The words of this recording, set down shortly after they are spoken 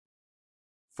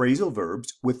phrasal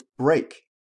verbs with break.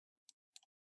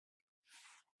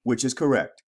 Which is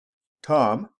correct?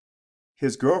 Tom,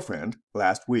 his girlfriend,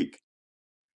 last week.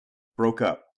 Broke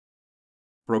up.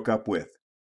 Broke up with.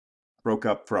 Broke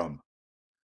up from.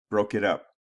 Broke it up.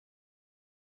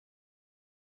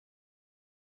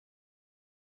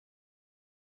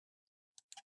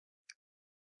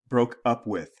 Broke up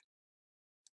with.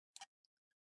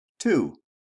 2.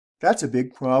 That's a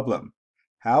big problem.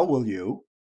 How will you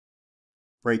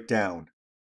break down?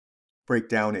 Break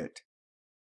down it.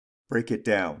 Break it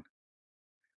down.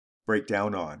 Break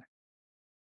down on.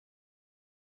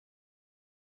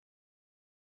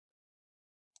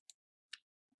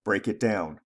 Break it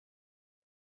down.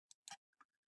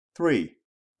 3.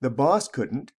 The boss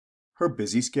couldn't. Her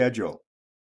busy schedule.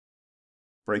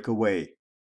 Break away.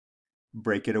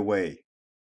 Break it away.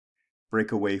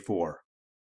 Break away for.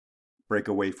 Break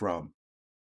away from.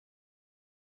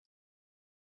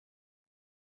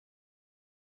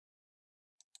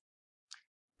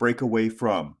 Break away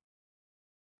from.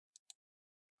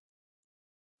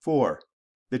 4.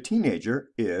 The teenager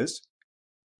is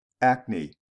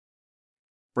acne.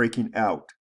 Breaking out.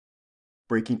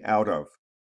 Breaking out of.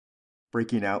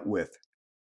 Breaking out with.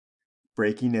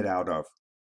 Breaking it out of.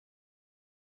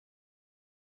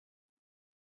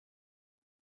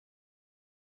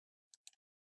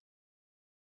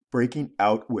 Breaking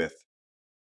out with.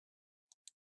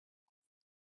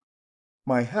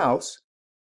 My house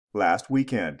last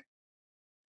weekend.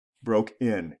 Broke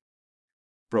in.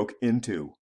 Broke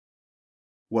into.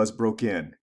 Was broke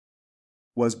in.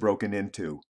 Was broken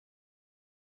into.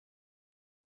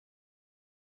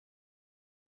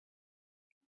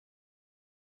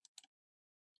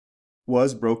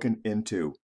 Was broken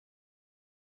into.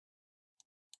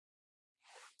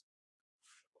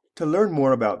 To learn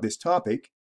more about this topic,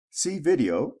 see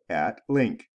video at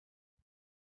link.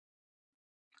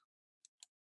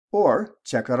 Or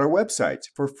check out our websites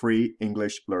for free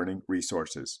English learning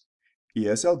resources,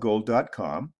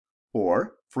 ESLgold.com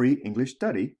or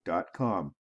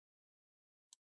freeenglishstudy.com.